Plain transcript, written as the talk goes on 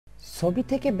ছবি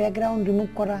থেকে background remove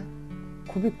করা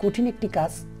খুবই কঠিন একটি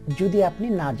কাজ যদি আপনি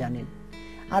না জানেন।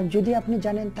 আর যদি আপনি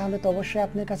জানেন তাহলে তো অবশ্যই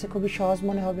আপনার কাছে খুবই সহজ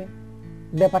মনে হবে।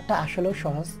 ব্যাপারটা আসলেও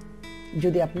সহজ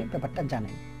যদি আপনি ব্যাপারটা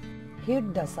জানেন। Hit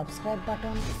the subscribe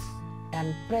button and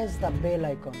press the bell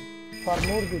icon for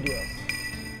more videos.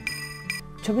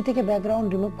 ছবি থেকে ব্যাকগ্রাউন্ড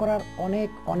রিমুভ করার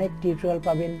অনেক টিউটোরিয়াল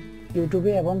পাবেন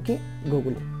ইউটিউবে এবং কি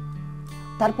গুগলে।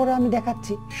 তারপরে আমি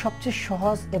দেখাচ্ছি সবচেয়ে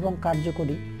সহজ এবং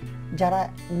কার্যকরী, যারা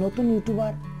নতুন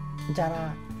ইউটিউবার, যারা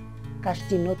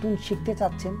কাজটি নতুন শিখতে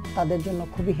চাচ্ছেন তাদের জন্য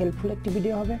খুবই হেল্পফুল একটি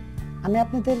ভিডিও হবে। আমি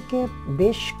আপনাদেরকে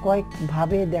বেশ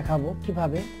কয়েকভাবে দেখাবো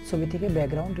কিভাবে ছবি থেকে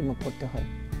ব্যাকগ্রাউন্ড রিমুভ করতে হয়।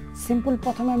 সিম্পল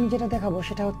প্রথমে আমি যেটা দেখাবো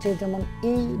সেটা হচ্ছে, যেমন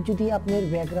এই যদি আপনার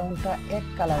ব্যাকগ্রাউন্ডটা এক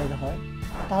কালারের হয়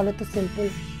তাহলে তো সিম্পল,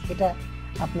 এটা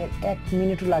আপনার 1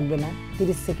 মিনিটও লাগবে না,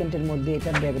 30 সেকেন্ডের মধ্যে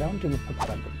এটার ব্যাকগ্রাউন্ড রিমুভ করতে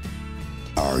পারবেন।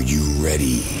 Are you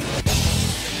ready?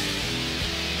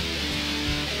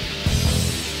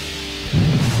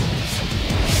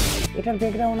 এটার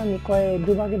ব্যাকগ্রাউন্ড আমি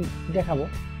দুভাগে দেখাবো।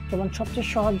 যেমন সবচেয়ে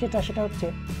সহজ যেটা সেটা হচ্ছে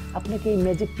আপনাকে এই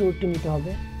ম্যাজিক টুলটি নিতে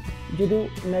হবে। যদি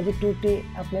ম্যাজিক টুলটি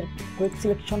আপনার কুইক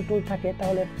সিলেকশন টুল থাকে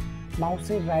তাহলে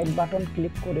মাউসের রাইট বাটন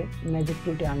ক্লিক করে ম্যাজিক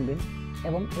টুলটি আনবেন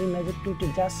এবং এই ম্যাজিক টুলটি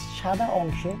জাস্ট সাদা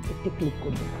অংশে একটি ক্লিক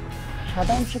করবেন।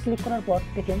 সাদা অংশে ক্লিক করার পর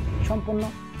দেখেন সম্পূর্ণ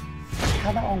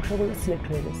সাদা অংশগুলো সিলেক্ট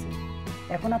হয়ে গেছে।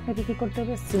 এখন আপনাকে কি করতে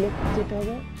হবে, সিলেক্ট যেতে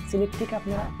হবে। সিলেক্ট থেকে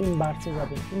আপনারা ইনভার্সে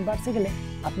যাবেন। ইনভার্সে গেলে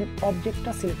আপনার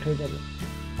অবজেক্টটা সিলেক্ট হয়ে যাবে।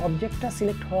 অবজেক্টটা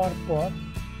সিলেক্ট হওয়ার পর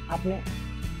আপনি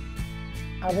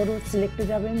আবারও সিলেক্টে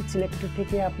যাবেন। সিলেক্ট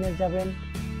থেকে আপনি যাবেন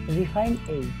রিফাইন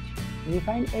এজ।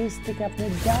 রিফাইন এজ থেকে আপনি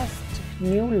জাস্ট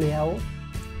নিউ লেআউট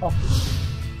ওকে।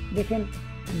 দেখেন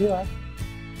ভিউয়ার,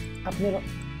 আপনার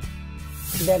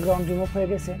ব্যাকগ্রাউন্ড রিমুভ হয়ে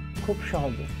গেছে খুব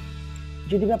সহজে।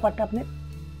 যদি ব্যাপারটা আপনার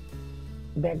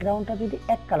ব্যাকগ্রাউন্ডটা যদি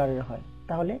এক কালারের হয়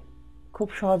তাহলে খুব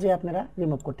সহজে আপনারা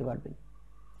রিমুভ করতে পারবেন।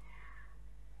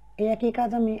 এই একই কাজ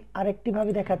আমি আরেকটি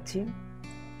ভাবে দেখাচ্ছি।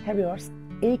 হ্যাঁ ভিউয়ার্স,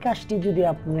 এই কাজটি যদি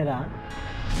আপনারা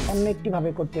অন্য একটি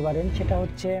ভাবে করতে পারেন, সেটা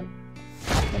হচ্ছে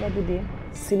আপনারা যদি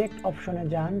সিলেক্ট অপশনে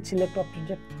যান, সিলেক্ট অপশন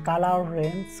যে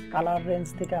কালার রেঞ্জ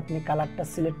থেকে আপনি কালারটা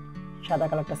সাদা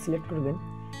কালারটা সিলেক্ট করবেন।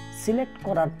 সিলেক্ট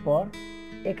করার পর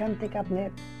এখান থেকে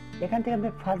আপনি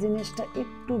ফাজিনেসটা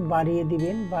একটু বাড়িয়ে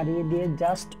দিবেন, বাড়িয়ে দিয়ে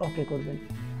জাস্ট ওকে করবেন।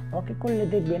 ওকে করলে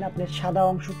দেখবেন আপনার সাদা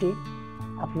অংশটি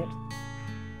আপনার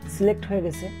সিলেক্ট হয়ে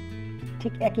গেছে।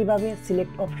 ঠিক একইভাবে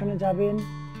সিলেক্ট অপশনে যাবেন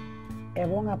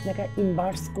এবং আপনাকে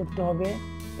ইনভার্স করতে হবে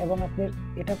এবং আপনার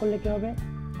এটা করলে কি হবে,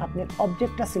 আপনার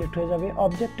অবজেক্টটা সিলেক্ট হয়ে যাবে।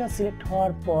 অবজেক্টটা সিলেক্ট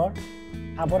হওয়ার পর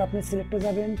আবার আপনি সিলেক্টে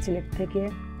যাবেন। সিলেক্ট থেকে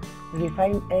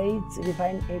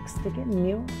রিফাইন এক্স থেকে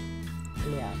নিউ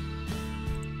লেয়ার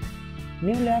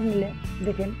নিলে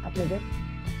দেখেন আপনাদের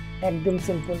একদম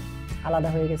সিম্পল আলাদা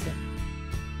হয়ে গেছে।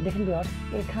 দেখেন ভিউয়ার্স,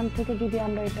 এখান থেকে যদি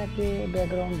আমরা এটাকে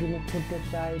ব্যাকগ্রাউন্ড রিমুভ করতে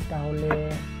চাই তাহলে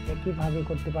একইভাবে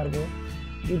করতে পারবো।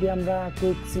 যদি আমরা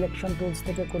কুইক সিলেকশন টুলস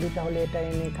থেকে করি তাহলে এটা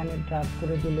এনে এখানে ড্রাগ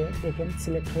করে দিলে দেখেন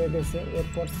সিলেক্ট হয়ে গেছে।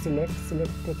 এরপর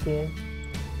সিলেক্ট থেকে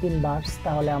ইনভার্স,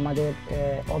 তাহলে আমাদের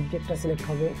অবজেক্টটা সিলেক্ট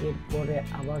হবে। এরপরে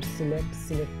আবার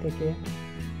সিলেক্ট থেকে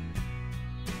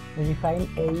রিফাইন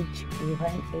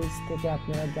এজ থেকে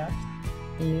আপনারা জাস্ট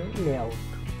নিউ লেআউট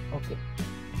ওকে।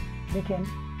 দেখেন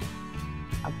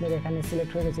আপনার এখানে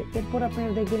সিলেক্ট হয়ে গেছে। এরপর আপনারা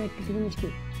দেখবেন একটি জিনিস কি,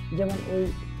 যেমন এই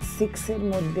 6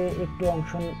 মধ্যে একটু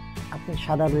অংশ আপনার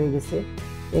সাদা রয়ে গেছে।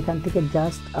 এখান থেকে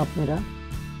জাস্ট আপনারা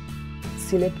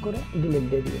সিলেক্ট করে ডিলিট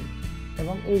দিয়ে দিবেন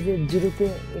এবং এই যে 0-তে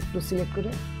একটু সিলেক্ট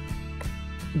করে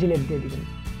ডিলিট দিয়ে দিবেন।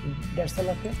 দ্যাটস অল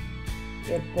ওকে।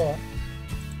 এরপর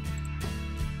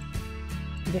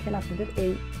দেখেন আপনাদের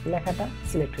এই লেখাটা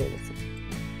সিলেক্ট হয়ে গেছে।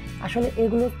 আসলে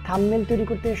এগুলো থাম্বনেল তৈরি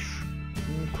করতে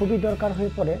খুবই দরকার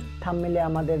হয়ে পড়ে। থাম্বনেলে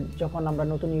আমাদের যখন আমরা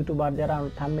নতুন ইউটিউবার যারা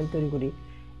থাম্বনেল তৈরি করি,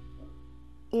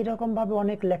 এরকমভাবে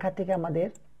অনেক লেখা থেকে আমাদের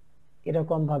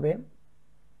এরকমভাবে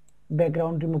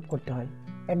ব্যাকগ্রাউন্ড রিমুভ করতে হয়।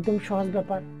 একদম সহজ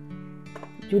ব্যাপার।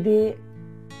 যদি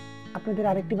আপনাদের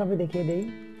আরেকটি ভাবে দেখিয়ে দেই,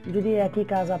 যদি একই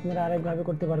কাজ আপনারা আরেকভাবে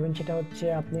করতে পারবেন, সেটা হচ্ছে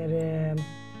আপনার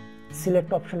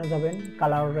সিলেক্ট অপশনে যাবেন,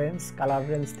 কালার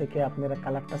রেঞ্জ থেকে আপনারা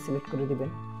কালারটা সিলেক্ট করে দিবেন।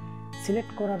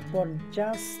 সিলেক্ট করার পর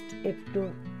জাস্ট একটু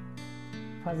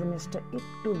ফাজিনেসটা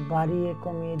একটু বাড়িয়ে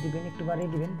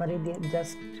দিয়ে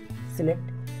জাস্ট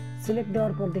সিলেক্ট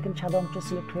দেওয়ার পর দেখেন সাদা অংশ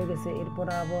সিলেক্ট হয়ে গেছে। এরপর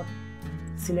আবার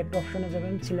সিলেক্ট অপশনে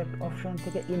যাবেন। সিলেক্ট অপশন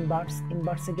থেকে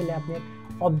ইনভার্সে গেলে আপনার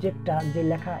অবজেক্টটা যে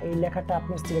লেখা, এই লেখাটা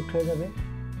আপনার সিলেক্ট হয়ে যাবে।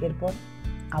 এরপর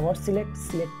আবার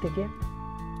সিলেক্ট থেকে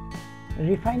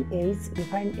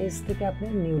রিফাইন এজ থেকে আপনি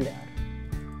নিউ লেয়ার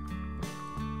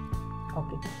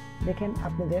ওকে। দেখেন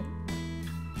আপনাদের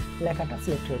লেখাটা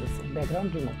সিলেক্ট হয়ে গেছে,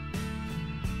 ব্যাকগ্রাউন্ড রিমুভ।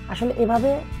 আসলে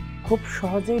এভাবে খুব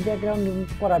সহজেই ব্যাকগ্রাউন্ড রিমুভ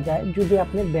করা যায় যদি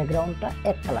আপনার ব্যাকগ্রাউন্ডটা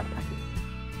এক কালার থাকে।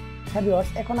 হ্যাঁ ভিউয়ার্স,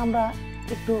 এখন আমরা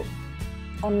একটু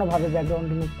অন্যভাবে ব্যাকগ্রাউন্ড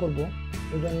রিমুভ করব।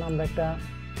 এই জন্য আমরা একটা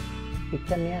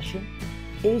পিকচার নিয়ে আসি।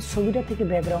 এই ছবিটা থেকে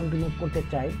ব্যাকগ্রাউন্ড রিমুভ করতে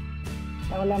চাই,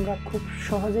 তাহলে আমরা খুব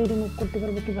সহজেই রিমুভ করতে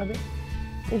পারবো কিভাবে।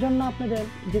 এই জন্য আপনাদের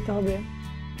যেতে হবে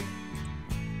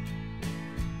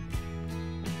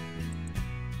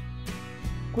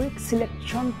কুইক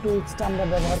সিলেকশন টুলসটা আমরা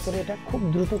ব্যবহার করে এটা খুব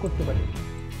দ্রুত করতে পারি।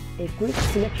 এই কুইক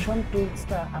সিলেকশন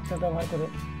টুলসটা আপনারা ব্যবহার করে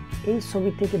এই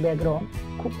ছবি থেকে ব্যাকগ্রাউন্ড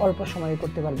খুব অল্প সময়ে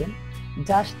করতে পারবেন।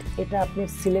 জাস্ট এটা আপনি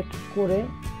সিলেক্ট করে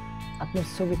আপনার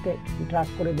ছবিতে ড্র্যাগ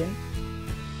করে দেন।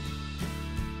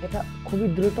 এটা খুবই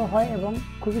দ্রুত হয় এবং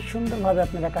খুবই সুন্দরভাবে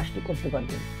আপনারা কাজটি করতে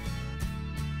পারবেন।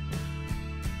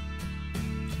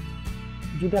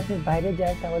 যদি আপনি বাইরে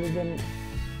যায় তাহলে যেন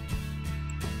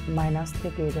মাইনাস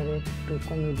থেকে এটাকে একটু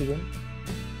কমিয়ে দিবেন।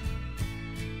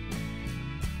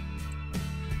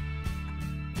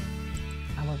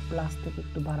 আবার প্লাস থেকে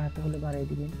একটু বাড়াতে হলে বাড়িয়ে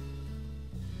দিবেন।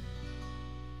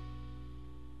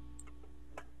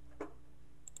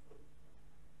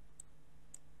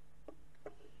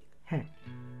 হ্যাঁ,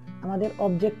 আমাদের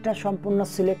অবজেক্টটা সম্পূর্ণ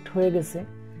সিলেক্ট হয়ে গেছে।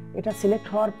 এটা সিলেক্ট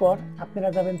হওয়ার পর আপনারা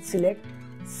যাবেন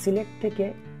সিলেক্ট থেকে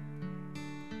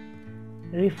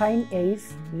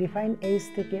রিফাইন এজ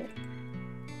থেকে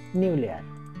নিউ লেয়ার।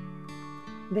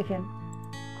 দেখেন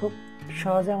খুব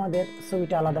সহজে আমাদের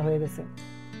ছবিটা আলাদা হয়ে গেছে,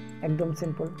 একদম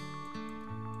সিম্পল।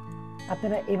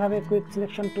 আপনারা এভাবে কুইক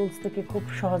সিলেকশন টুলস থেকে খুব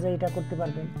সহজে এটা করতে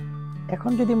পারবেন।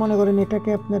 এখন যদি মনে করেন এটাকে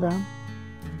আপনারা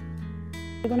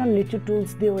কোনো লিচু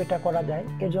টুলস দিয়েও এটা করা যায়,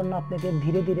 এর জন্য আপনাকে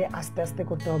ধীরে ধীরে আস্তে আস্তে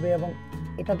করতে হবে এবং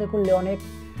এটাতে করলে অনেক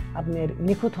আপনার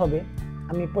নিখুঁত হবে।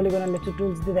 আমি পলিগনাল লিচু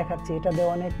টুলস দিয়ে দেখাচ্ছি, এটা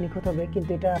দিয়ে অনেক নিখুঁত হবে, কিন্তু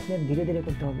এটা আপনার ধীরে ধীরে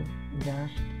করতে হবে।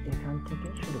 জাস্ট এখান থেকে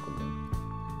শুরু করবেন।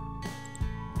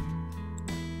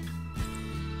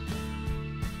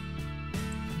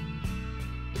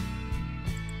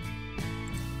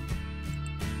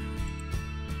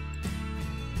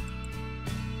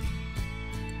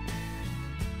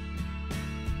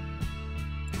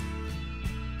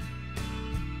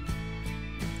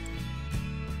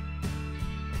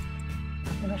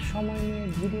 আপনারা সময় নিয়ে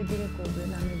ধীরে ধীরে করবেন।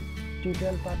 আমি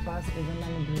টিউটোরিয়াল পারপাস এই জন্য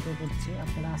আমি দ্রুত করছি,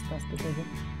 আপনারা আস্তে আস্তে করবেন,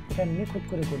 এটা নিখুঁত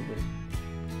করে করবেন।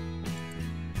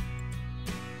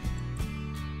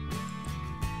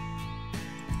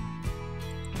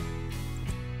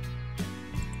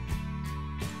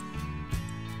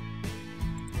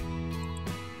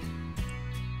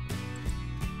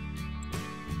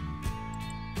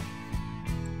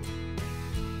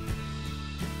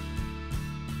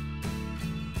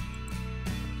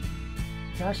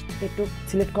 জাস্ট একটু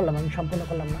সিলেক্ট করলাম, আমি সম্পূর্ণ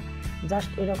করলাম না,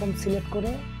 জাস্ট এরকম সিলেক্ট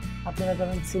করে আপনারা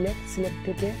যাবেন সিলেক্ট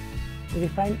থেকে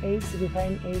রিফাইন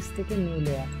এজ থেকে নিউ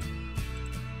লেয়ার।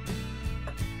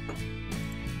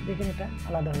 দেখেন এটা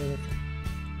আলাদা হয়ে গেছে।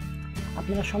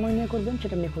 আপনারা সময় নিয়ে করবেন,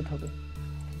 সেটা নিখুঁত হবে।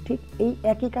 ঠিক এই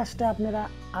একই কাজটা আপনারা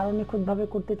আরও নিখুঁতভাবে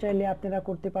করতে চাইলে আপনারা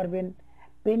করতে পারবেন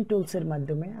পেন টুলসের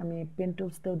মাধ্যমে। আমি পেন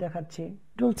টুলসতেও দেখাচ্ছি।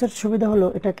 টুলসের সুবিধা হলো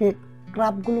এটাকে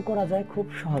ক্রাফটগুলো করা যায় খুব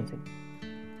সহজে।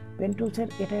 পেন টুলসের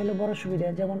এটা হলো বড় সুবিধা,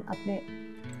 যেমন আপনি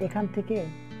এখান থেকে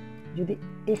যদি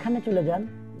এখানে চলে যান,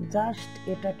 জাস্ট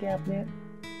এটাকে আপনি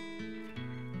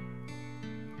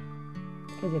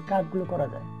এই যে কার্ভগুলো করা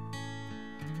যায়।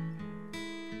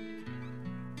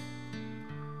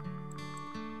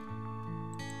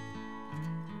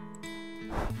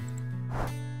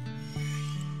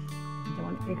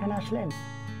 যেমন এখানে আসলেন,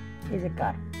 এই যে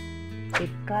কার্ভ, এই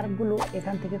কার্ভগুলো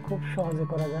এখান থেকে খুব সহজে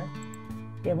করা যায়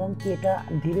এবং কি এটা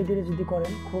ধীরে ধীরে যদি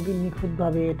করেন খুবই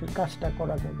নিখুঁতভাবে এটার কাজটা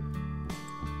করা যাবে।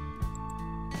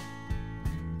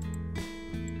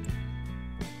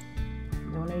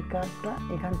 যেমন এই কার্ভটা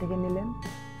এখান থেকে নিলেন,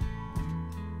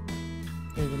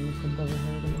 এই যে নিখুঁতভাবে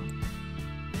হয়ে গেল।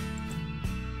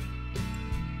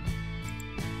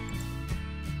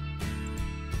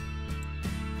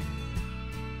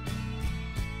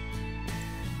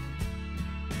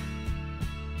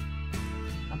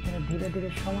 আপনারা ধীরে ধীরে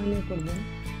সময় নিয়ে করবেন।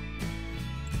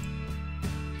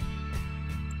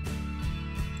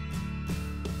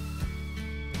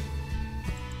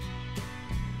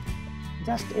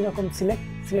 জাস্ট এরকম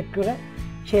সিলেক্ট করে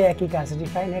সে একই কাজ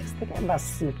রিফাইন এক্স থেকে বাস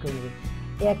সিলেক্ট করে নেবেন।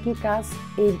 একই কাজ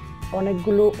এই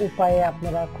অনেকগুলো উপায়ে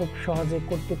আপনারা খুব সহজে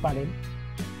করতে পারেন।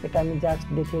 এটা আমি জাস্ট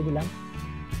দেখিয়ে দিলাম।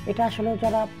 এটা আসলে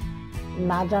যারা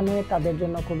না জানে তাদের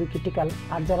জন্য খুবই ক্রিটিক্যাল,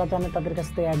 আর যারা জানে তাদের কাছ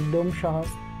থেকে একদম সহজ।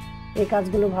 এই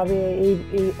কাজগুলো ভাবে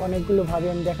এই অনেকগুলো ভাবে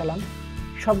আমি দেখালাম,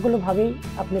 সবগুলো ভাবেই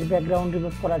আপনার ব্যাকগ্রাউন্ড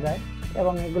রিমুভ করা যায়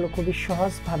এবং এগুলো খুবই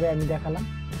সহজভাবে আমি দেখালাম।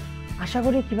 আশা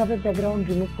করি কিভাবে ব্যাকগ্রাউন্ড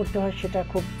রিমুভ করতে হয় সেটা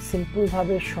খুব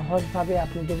সিম্পলভাবে সহজভাবে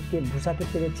আপনাদেরকে বোঝাতে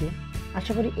পেরেছি।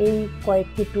 আশা করি এই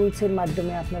কয়েকটি টুলসের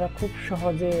মাধ্যমে আপনারা খুব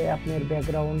সহজে আপনার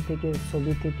ব্যাকগ্রাউন্ড থেকে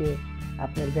ছবি থেকে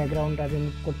আপনার ব্যাকগ্রাউন্ডটা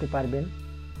রিমুভ করতে পারবেন।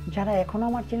 যারা এখনও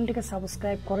আমার চ্যানেলটিকে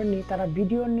সাবস্ক্রাইব করেননি তারা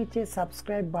ভিডিওর নিচে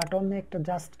সাবস্ক্রাইব বাটনে একটা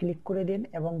জাস্ট ক্লিক করে দিন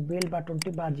এবং বেল বাটনটি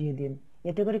বাজিয়ে দিন।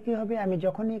 এতে করে কি হবে, আমি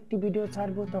যখনই একটি ভিডিও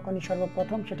ছাড়বো তখনই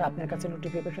সর্বপ্রথম সেটা আপনার কাছে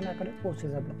নোটিফিকেশন আকারে পৌঁছে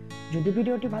যাবে। যদি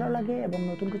ভিডিওটি ভালো লাগে এবং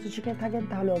নতুন কিছু শিখে থাকেন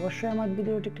তাহলে অবশ্যই আমার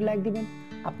ভিডিওটি একটি লাইক দিবেন।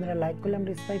 আপনারা লাইক করলে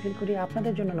আমরা ইন্সপায়ার ফিল করি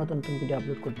আপনাদের জন্য নতুন নতুন ভিডিও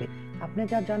আপলোড করতে। আপনি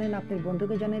যা জানেন আপনার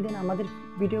বন্ধুকে জানিয়ে দিন আমাদের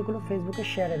ভিডিওগুলো ফেসবুকে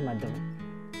শেয়ারের মাধ্যমে।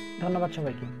 ধন্যবাদ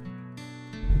সবাইকে।